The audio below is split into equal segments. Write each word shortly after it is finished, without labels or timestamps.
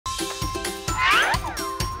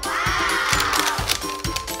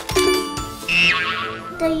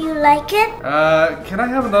Do you like it? Can I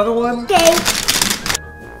have another one? Okay.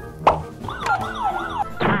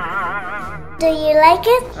 Do you like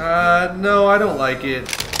it? No, I don't like it.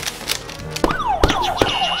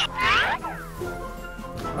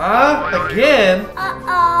 Again?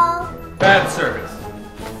 Uh-oh. Bad service.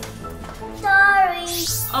 Sorry.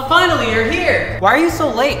 Oh, finally, you're here. Why are you so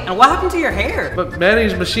late? And what happened to your hair? But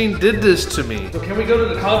Maddie's machine did this to me. So can we go to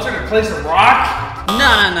the concert and play some rock?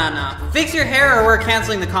 No. Fix your hair or we're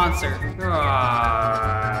canceling the concert.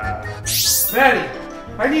 Maddie,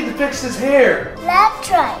 I need to fix his hair. Let's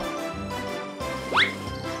try.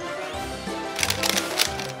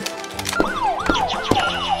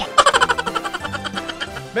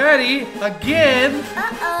 Maddie, again?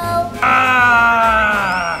 Uh-oh.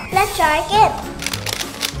 Let's try again.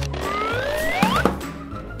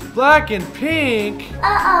 Black and pink.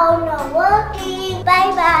 Uh-oh, not working.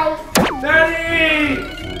 Bye-bye. Maddie!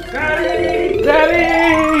 Maddie!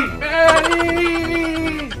 Maddie!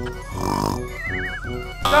 Maddie!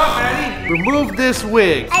 Stop, Maddie! Remove this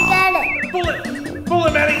wig. I got it. Pull it! Pull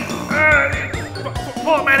it, Maddie!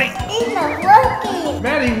 Pull it, Maddie! It's not working.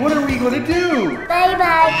 Maddie, what are we going to do?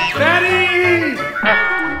 Bye-bye. Maddie!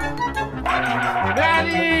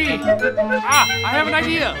 Maddie! I have an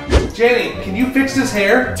idea. Jannie, can you fix this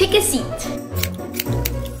hair? Take a seat.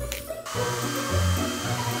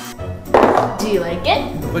 Do you like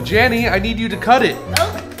it? But Jannie, I need you to cut it.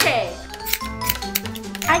 Okay.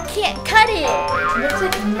 I can't cut it. It looks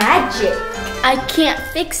like magic. I can't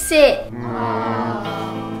fix it.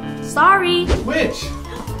 Sorry. Which?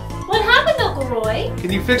 What happened, Uncle Roy?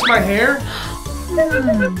 Can you fix my hair?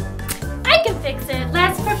 I can fix it.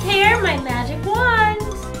 Let's prepare my magic wand.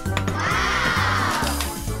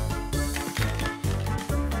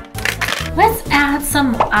 Let's add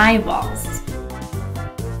some eyeballs.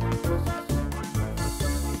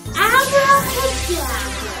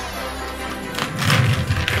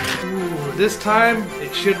 Ooh, this time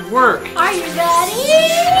it should work. Are you ready?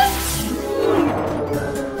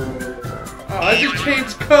 Oh, I just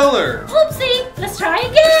changed color. Oopsie, let's try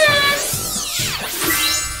again.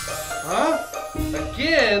 Huh?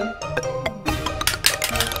 Again?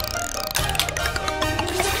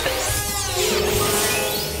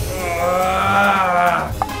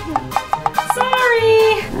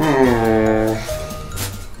 Sorry.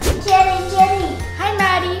 Jannie. Hi,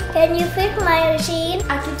 Maddie. Can you fix my machine?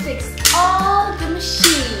 I can fix all the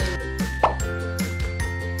machines.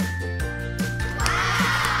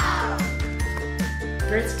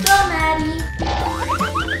 Let's go, Maddie.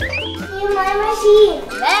 Use my machine.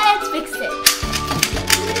 Let's fix it.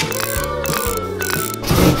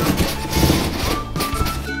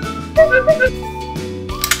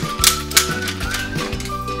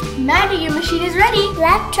 Maddie, your machine is ready.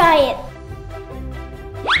 Let's try it.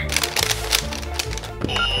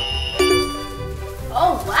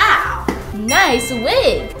 Oh, wow. Nice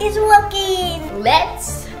wig. It's working.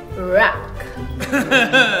 Let's rock.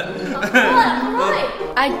 Right.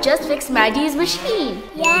 I just fixed Maddie's machine.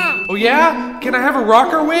 Yeah. Oh yeah? Can I have a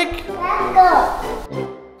rocker wig? Let's go.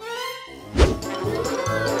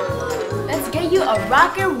 Let's get you a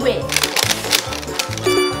rocker wig.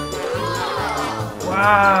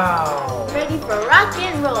 Wow. Ready for rock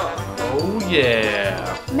and roll. Oh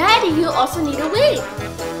yeah. Maddie, you also need a wig.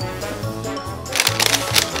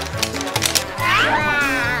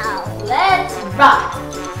 Wow. Let's rock.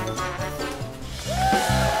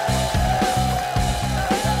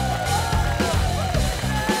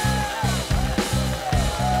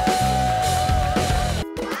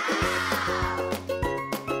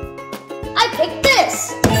 I picked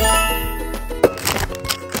this.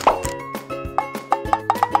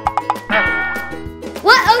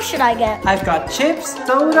 What else should I get? I've got chips,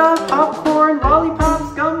 soda, popcorn,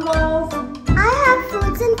 lollipops, gumballs. I have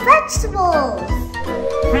fruits and vegetables.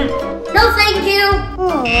 No, thank you.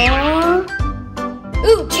 Aww.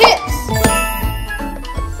 Ooh, chips.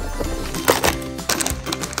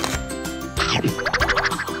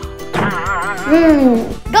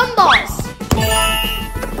 Gumballs.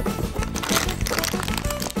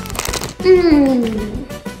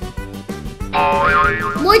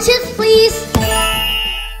 More chips, please.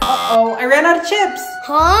 Uh-oh, I ran out of chips.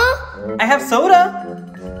 Huh? I have soda.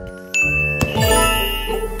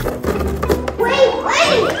 Wait.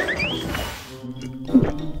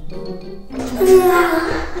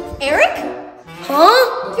 Eric?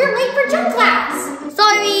 Huh? You're late for gym class.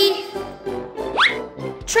 Sorry.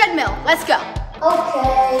 Treadmill, let's go.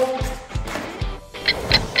 Okay.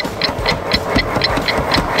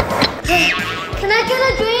 Can I get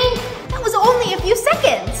a drink? That was only a few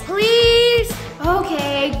seconds. Please.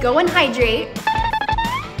 Okay, go and hydrate.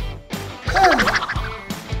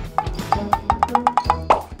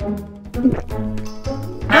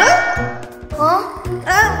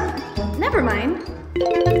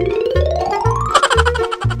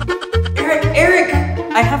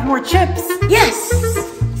 more chips. Yes!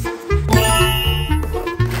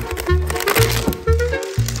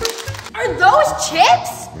 Are those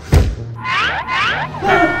chips?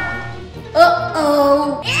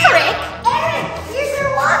 Uh-oh. Eric! Eric, here's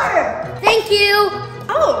your water. Thank you.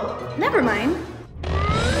 Oh, never mind.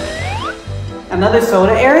 Another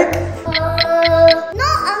soda, Eric? No,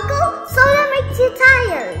 Uncle. Soda makes you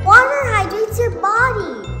tired. Water hydrates your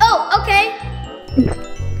body. Oh, okay.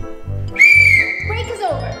 Break is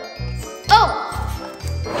over. Oh.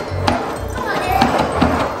 Come on, Eric.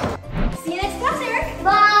 See you next class, Eric.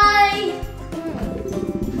 Bye.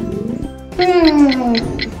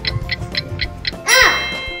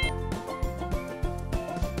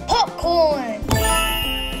 Popcorn.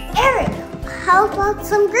 Eric, how about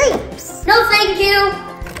some grapes? No, thank you.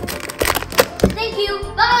 Thank you.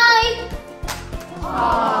 Bye.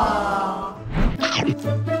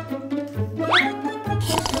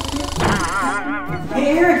 Hey,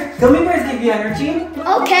 Eric, gummy bears give you energy.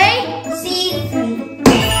 Okay. See.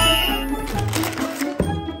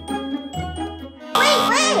 Wait.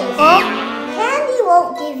 Candy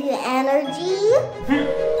won't give you energy.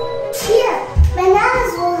 Here,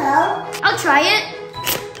 bananas will help. I'll try it.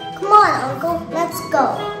 Come on, Uncle. Let's go.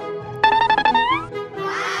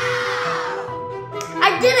 I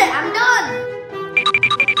did it. I'm done.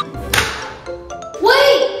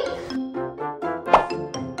 Wait!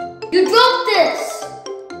 You dropped this.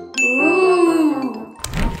 Ooh.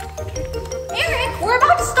 Eric, we're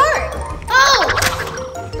about to start. Oh!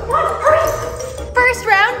 Come on, hurry. First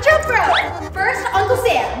round, jump rope. First, Uncle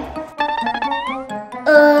Sam.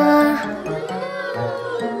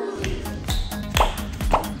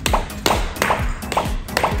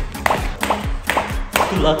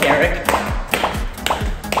 Good luck, Eric.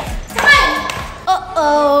 Time.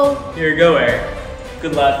 Uh-oh. Here you go, Eric.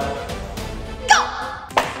 Good luck. Go.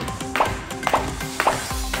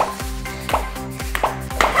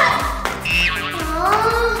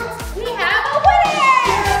 We have a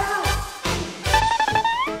winner.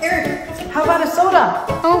 Eric, how about a soda?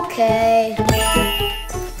 Okay.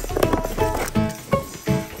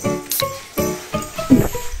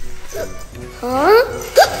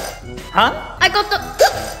 Huh? I got the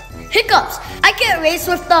hiccups. I can't race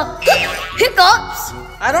with the hiccups.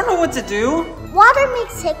 I don't know what to do. Water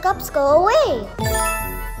makes hiccups go away.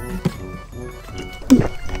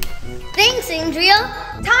 Thanks, Andrea.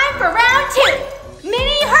 Time for round 2.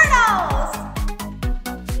 Mini hurdles.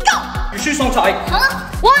 Go. Your shoes don't tie. Huh?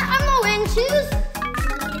 What? I'm not wearing shoes.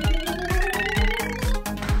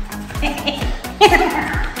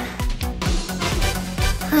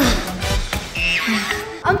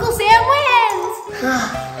 Uncle Sam wins.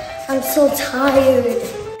 I'm so tired.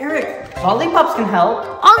 Eric, lollipops can help.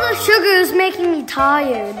 All the sugar is making me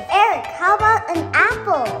tired. Eric, how about an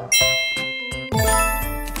apple?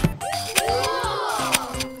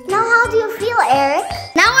 Now how do you feel, Eric?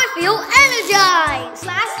 Now I feel energized.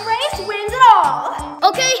 Last race wins it all.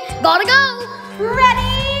 Okay, gotta go.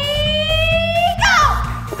 Ready? Go.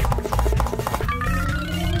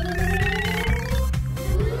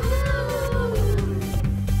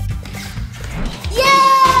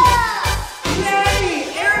 Yeah!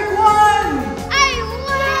 Yay! Eric won! I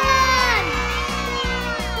won!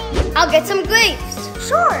 I'll get some grapes.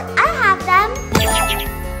 Sure, I have them.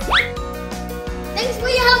 Thanks for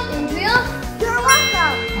your help, Andrea. You're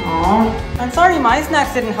welcome. Aw, I'm sorry my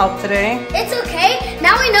snacks didn't help today. It's okay.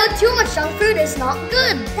 Now we know too much junk food is not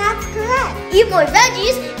good. That's correct. Eat more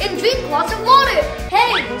veggies and drink lots of water.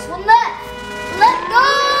 Hey, there's one left. Let go!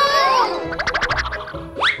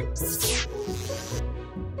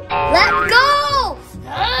 Let go!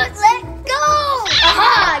 Let go!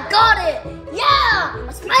 Aha, got it! Yeah!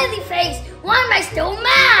 A smiley face! Why am I still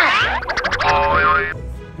mad?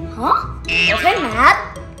 Huh? Okay, mad.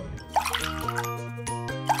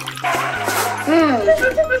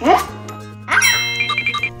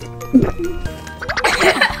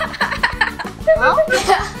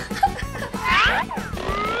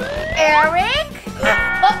 Eric?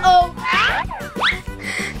 Uh-oh.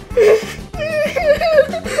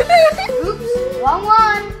 Oops, wrong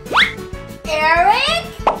one. Eric?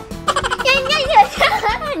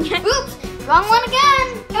 Oops, wrong one again.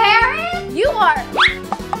 Eric? You are...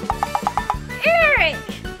 Eric!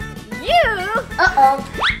 You? Uh-oh.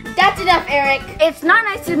 That's enough, Eric. It's not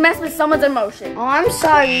nice to mess with someone's emotion. Oh, I'm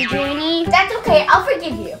sorry, Jannie. That's okay. I'll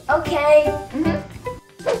forgive you. Okay.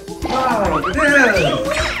 Oh,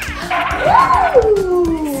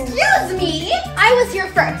 Excuse me. I was here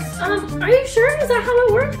first. Are you sure? Is that how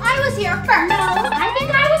it works? I was here first. No, I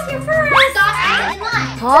think I was here first. Stop acting in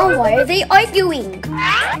line. Huh? Why are they arguing?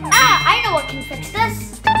 I know what can fix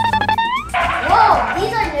this. Whoa,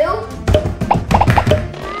 these are new.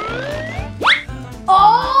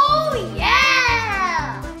 Oh,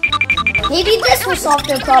 yeah! Maybe this will solve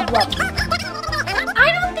their problem.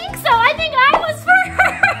 I don't think so. I think I was for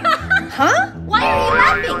her. Huh? Why are you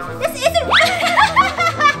laughing? This isn't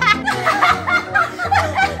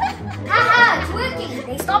Haha, it's working.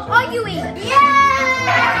 They stopped arguing.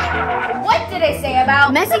 Yeah! What did I say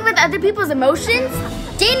about Messing with other people's emotions?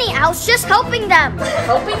 Jannie, I was just helping them.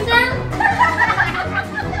 Helping them?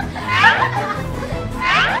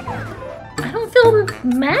 I don't feel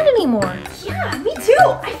mad anymore. Yeah, me too.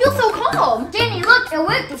 I feel so calm. Jannie, look, it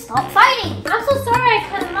worked. They stopped fighting. I'm so sorry I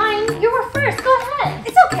cut in line. You were first. Go ahead.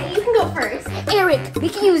 It's okay. You can go first. Eric, we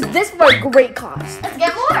can use this for a great cause. Let's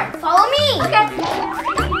get more. Follow me. Okay.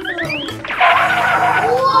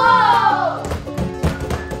 Whoa!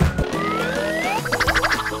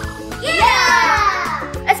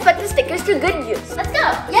 Yeah! Let's put the stickers to good use. Let's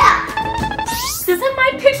go. Yeah. Doesn't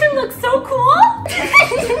my picture look so cool?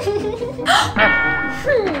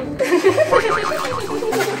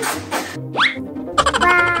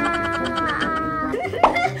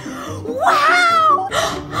 Wow!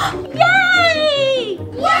 Yay!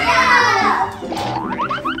 Yeah!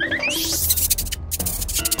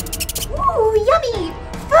 Ooh, yummy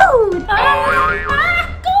food! Go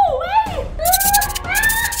away!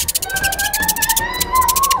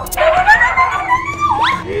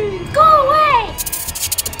 Go away!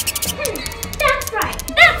 That's right.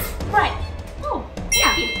 That's right. Oh,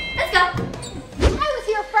 thank you. Let's go. I was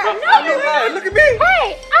here first. Hey, look at me. Hey,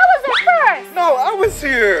 I was there first. No, I was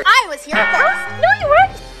here. I was here first. No, you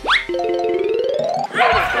weren't.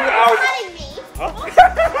 Cutting me.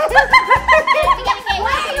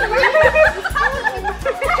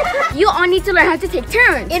 You all need to learn how to take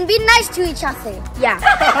turns and be nice to each other. Yeah.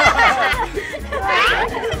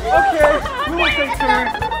 Okay, we will take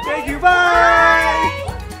turns. Thank you, bye.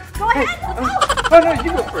 Go ahead. Oh no,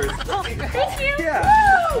 you go first. Thank you. Yeah.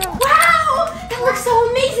 Wow! That looks so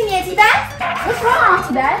amazing, Auntie Beth. What's wrong,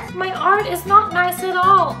 Auntie Beth? My art is not nice at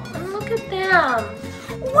all. And look at them.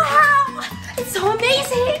 Wow! It's so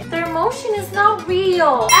amazing. Their emotion is not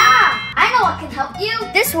real. Ah, I know what can help you.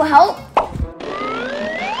 This will help.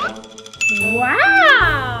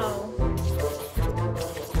 Wow.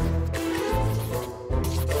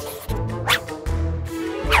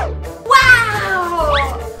 Wow!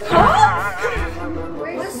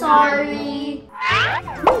 We're sorry.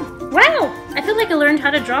 Wow. I feel like I learned how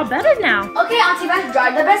to draw better now. Okay, Auntie Beth, draw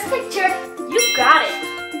the best picture. You got it.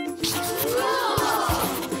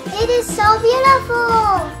 It is so beautiful.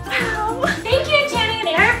 Wow. Thank you, Jannie and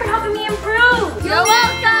Eric, for helping me improve. You're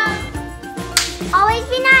welcome. Always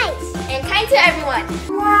be nice and kind to everyone.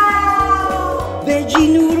 Wow! Veggie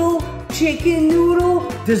noodle, chicken noodle,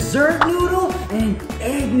 dessert noodle, and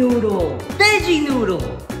egg noodle. Veggie noodle.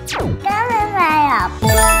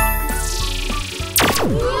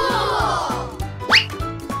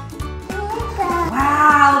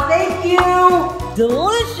 Wow, thank you.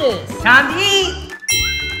 Delicious. Time to eat.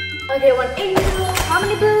 Okay, 1 egg noodle. How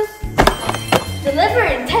many booths? Deliver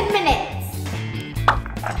in 10 minutes.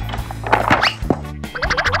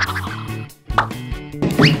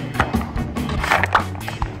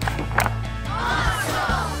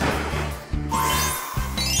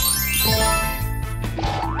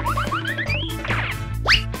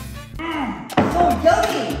 So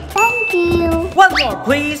yummy. Thank you. One more,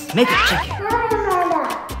 please. Make it chicken.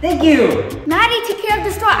 Thank you. Maddie, take care of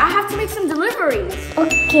the store. I have to make some deliveries.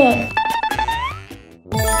 Okay.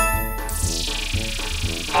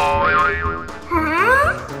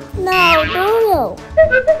 Huh? No, no.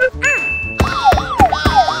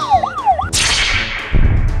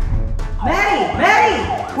 Maddie,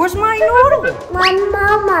 where's my noodle? My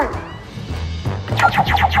mama.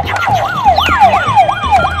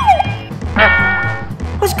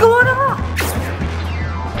 What's going on?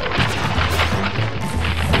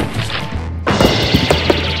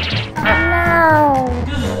 No.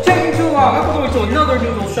 This is taking too long. I'm going to another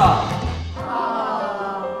noodle shop.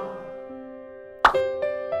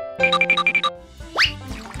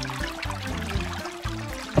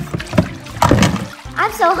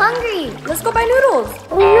 I'm so hungry. Let's go buy noodles.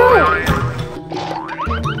 Oh no.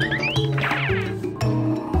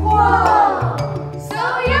 Whoa! So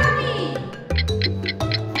yummy!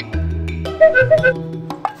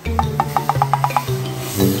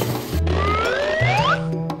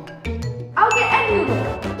 I'll get egg noodle.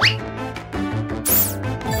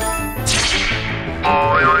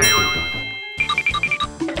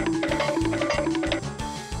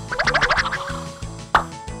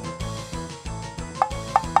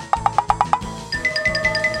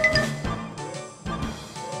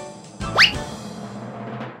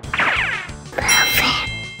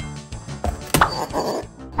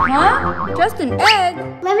 just an egg.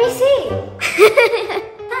 Let me see.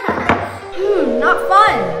 Not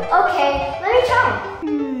fun. Okay, let me try.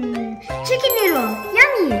 Chicken noodle,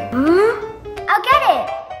 yummy. I'll get it.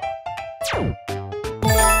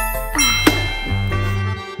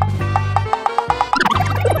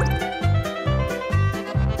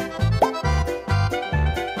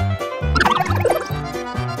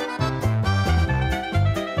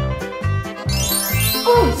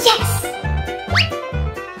 Oh, yes!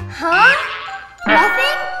 Huh?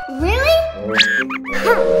 Nothing? Really?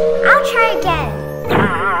 I'll try again.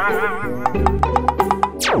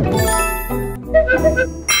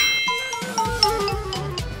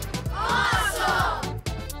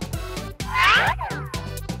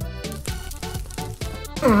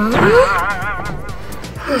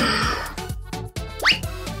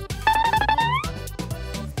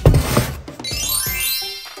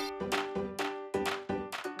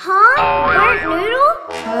 Huh? Burnt noodle?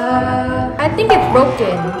 I think it's broken.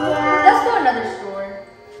 Yeah. Let's go another store.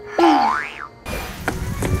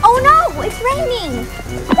 Oh no, it's raining.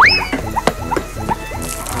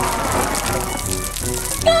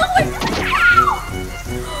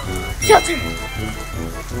 Shelter.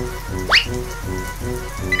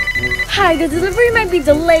 Hi, the delivery might be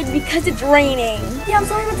delayed because it's raining. Yeah, I'm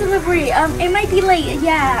sorry about delivery. It might be late.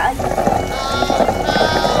 Yeah.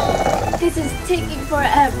 This is taking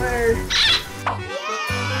forever.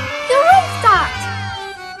 The rain stopped.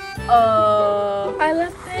 I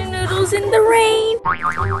left the noodles in the rain.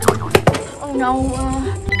 Oh no.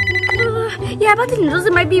 Yeah, about the noodles,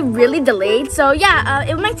 it might be really delayed. So yeah,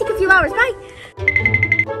 it might take a few hours. Bye.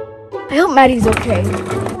 I hope Maddie's okay.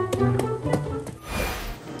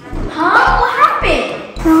 Huh? What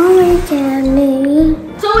happened? Sorry, Jannie.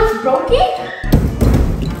 So it's broken?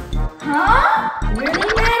 Huh?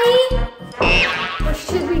 Really, Maddie? What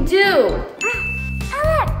should we do?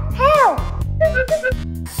 Alex, help.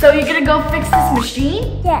 So you're gonna go fix this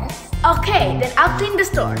machine? Yes. Okay, then I'll clean the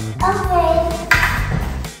store.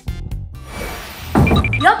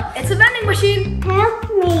 Okay. Yup, it's a vending machine. Help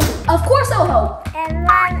me. Of course I'll help. In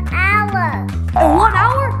 1 hour. In 1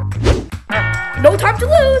 hour? No time to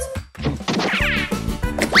lose.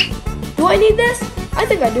 Do I need this? I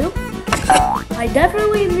think I do. I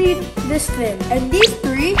definitely need this thing. And these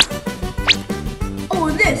 3. Oh,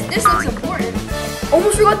 and this looks important.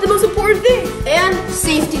 Almost forgot the most important thing. And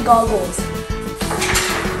safety goggles.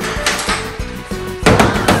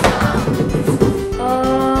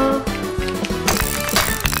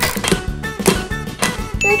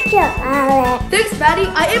 Good job, Alex. Thanks, Maddie.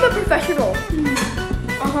 I am a professional.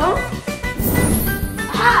 Aha!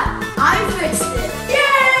 I fixed it.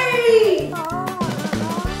 Yay!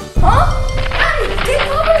 Huh? Maddie, get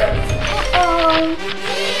covered!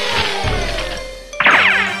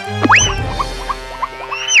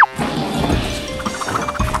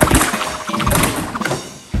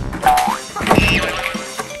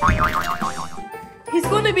 He's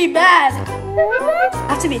gonna be bad. I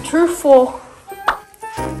have to be truthful.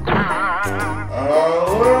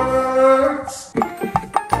 Alex!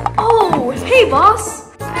 Oh, hey, boss.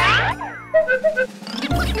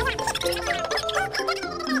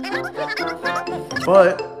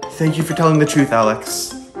 But thank you for telling the truth,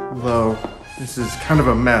 Alex. Although this is kind of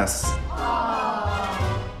a mess.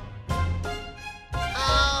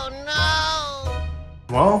 Oh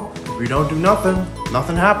no! Well, if we don't do nothing,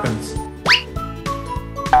 nothing happens.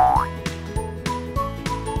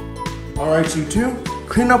 Alright, you two,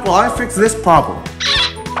 clean up while I fix this problem.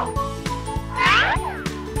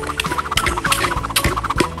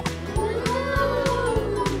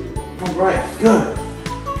 Alright, good.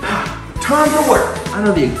 Time to work. I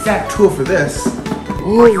know the exact tool for this.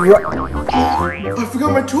 Alright. I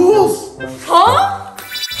forgot my tools. Huh?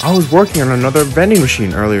 I was working on another vending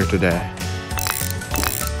machine earlier today.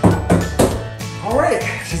 Alright,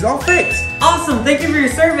 she's all fixed. Awesome, thank you for your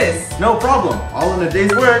service. No problem. All in a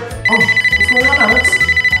day's work. Oh, what's going on, Alex?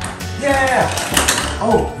 Yeah.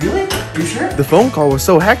 Oh, really? Are you sure? The phone call was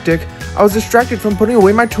so hectic, I was distracted from putting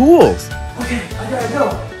away my tools. Okay, I gotta go.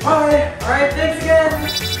 Bye. All right, thanks again.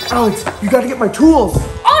 Alex, you gotta get my tools.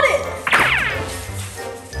 On it!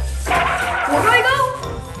 Where do I go?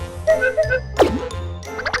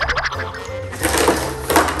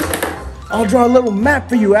 I'll draw a little map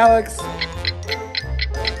for you, Alex.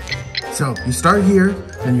 So, you start here,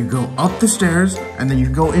 then you go up the stairs, and then you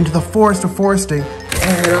go into the forest of foresting.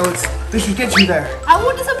 And Alex, this should get you there. I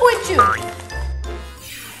won't disappoint you.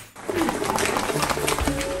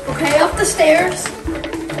 Okay, up the stairs.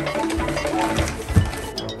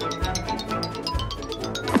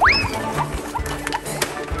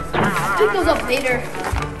 Pick those up later.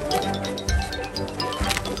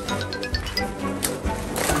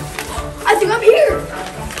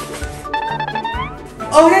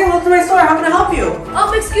 Okay, welcome to my store. How can I help you?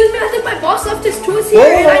 Excuse me, I think my boss left his tools here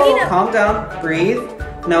and I need Calm down, breathe.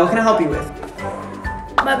 Now, what can I help you with?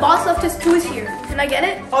 My boss left his tools here. Can I get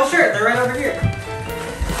it? Oh, sure, they're right over here.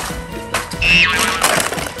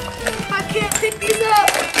 I can't pick these up.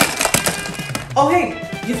 Oh, hey,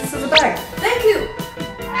 use this as a bag. Thank you.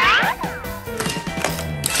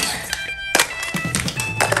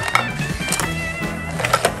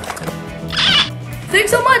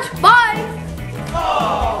 Thanks so much. Bye.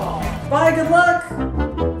 Bye, good luck. Huh?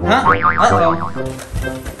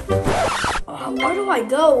 Uh-oh. Where do I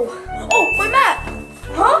go? Oh, my mat.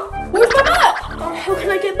 Huh? Where's my mat? How can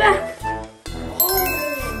I get back? Oh,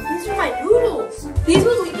 these are my noodles. These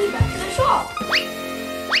will lead me back to the shop.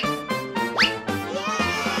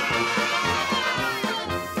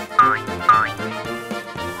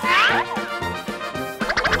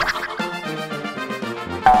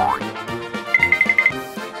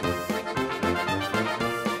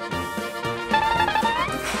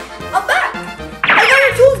 I'm back. I got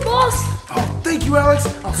your tools, boss. Oh, thank you, Alex.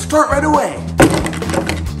 I'll start right away.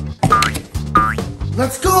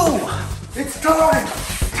 Let's go. It's time.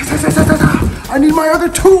 I need my other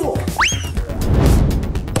tool.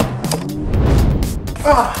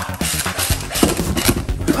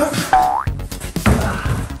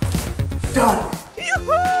 Done.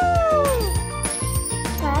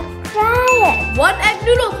 Let's try it. One egg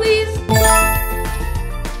noodle, please.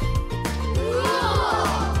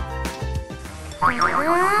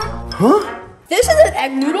 Huh? This is an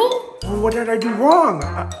egg noodle. What did I do wrong?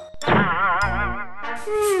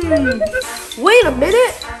 Wait a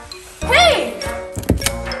minute. Hey!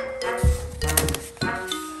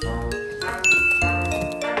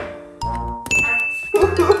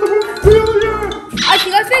 I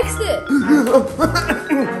think I fixed it.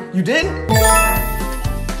 You did?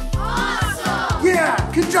 Awesome!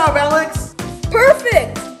 Yeah, good job, Alex.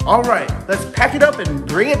 Perfect. All right, let's pack it up and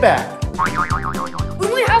bring it back. We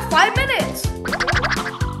only have 5 minutes.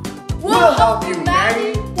 We'll help you,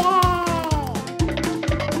 Maddie.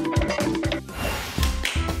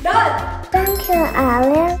 Done. Thank you,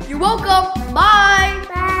 Alex. You're welcome. Bye.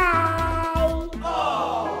 Bye.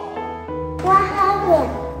 What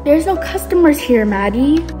happened? There's no customers here,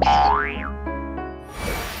 Maddie.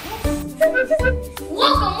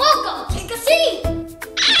 Welcome, welcome. Take a seat.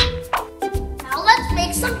 Now let's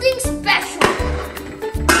make something special.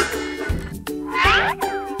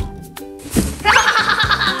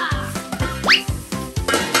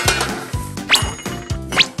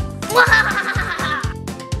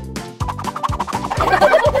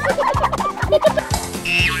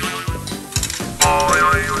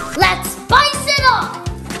 Let's spice it up!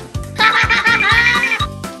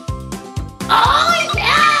 Oh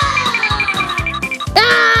yeah!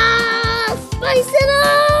 Spice it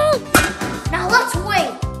up! Now let's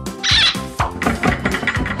wait.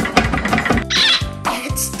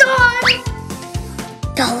 It's done!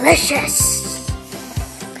 Delicious!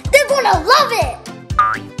 They're gonna love it!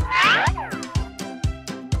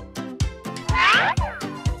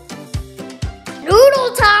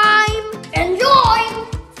 Noodle time! Enjoy!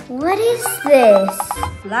 What is this?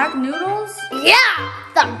 Black noodles? Yeah,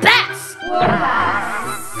 the best!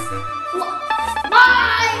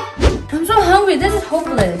 Bye! I'm so hungry. This is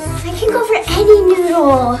hopeless. I can go for any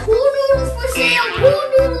noodle. Cool noodles for sale! Cool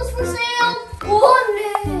noodles for sale! Cool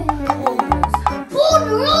noodles! Cool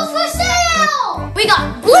noodles for sale! We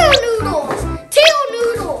got blue noodles, teal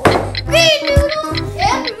noodles, green noodles,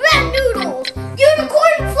 and red noodles.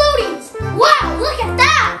 Unicorn floaties! Wow, look at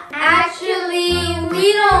that! Actually,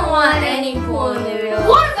 we don't want any cool noodles.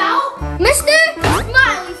 What about Mr.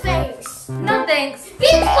 Smiley Face? No thanks.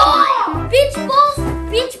 Beach balls! Beach balls!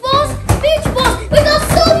 Beach balls! Beach balls! We got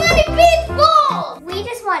so many beach balls! We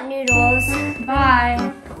just want noodles. Bye.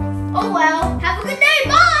 Oh well, have a good day,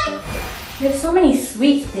 bye! There's so many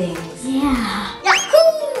sweet things. Yeah.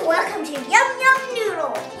 Yahoo! Welcome to Yum Yum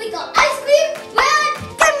Noodle. We got ice cream, bread,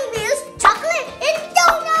 gummy bears, chocolate, and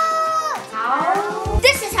donuts! How?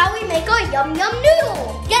 This is how we make our Yum Yum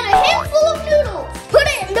Noodle. Get a handful of noodles, put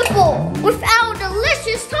it in the bowl. With our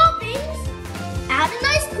delicious toppings, add an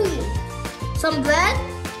ice cream, some bread,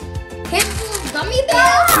 handful of gummy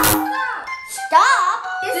bears. Stop!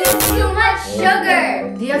 This is too much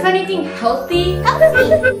sugar. Do you have anything healthy?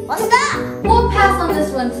 Healthy. What's that? We'll pass on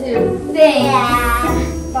this one too. Thanks.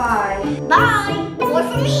 Yeah. Bye. Bye. More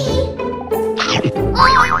for me. Oh, I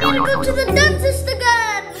need to go to the dentist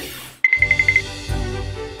again.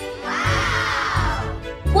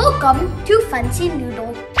 Wow. Welcome to Fancy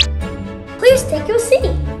Noodle. Please take your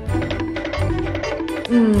seat.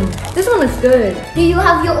 This one is good. Do you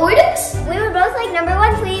have your orders? We would both like number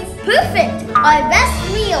 1, please. Perfect! Our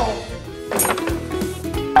best meal!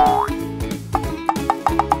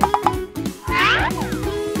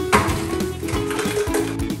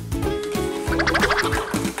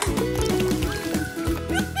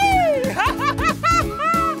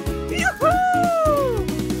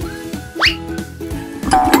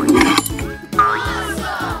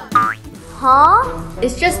 Huh?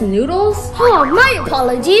 It's just noodles? Oh, my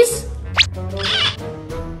apologies!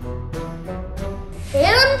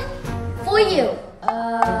 And for you.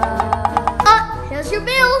 Here's your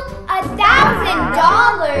bill.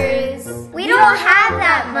 $1,000. We don't have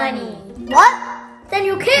that money. What? Then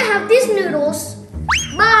you can't have these noodles.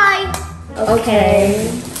 Bye. Okay.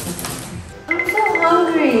 I'm so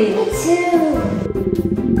hungry. Me too.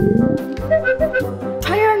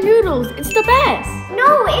 Try our noodles. It's the best.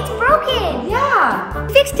 No, it's broken. Yeah.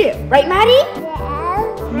 Fixed it. Right, Maddie?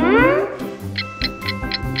 Yeah.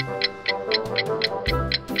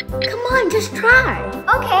 Come on, just try.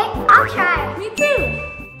 Okay, I'll try. Me too.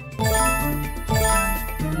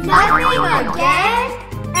 Nothing again?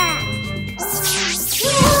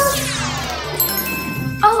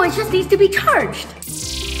 Oh, it just needs to be charged.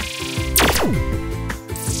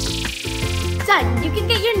 Done. You can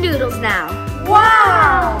get your noodles now.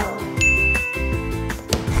 Wow!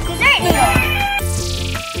 Dessert noodle.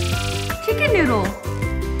 Chicken noodle.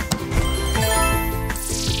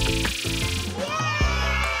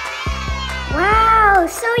 Wow,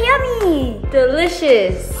 so yummy.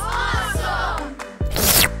 Delicious.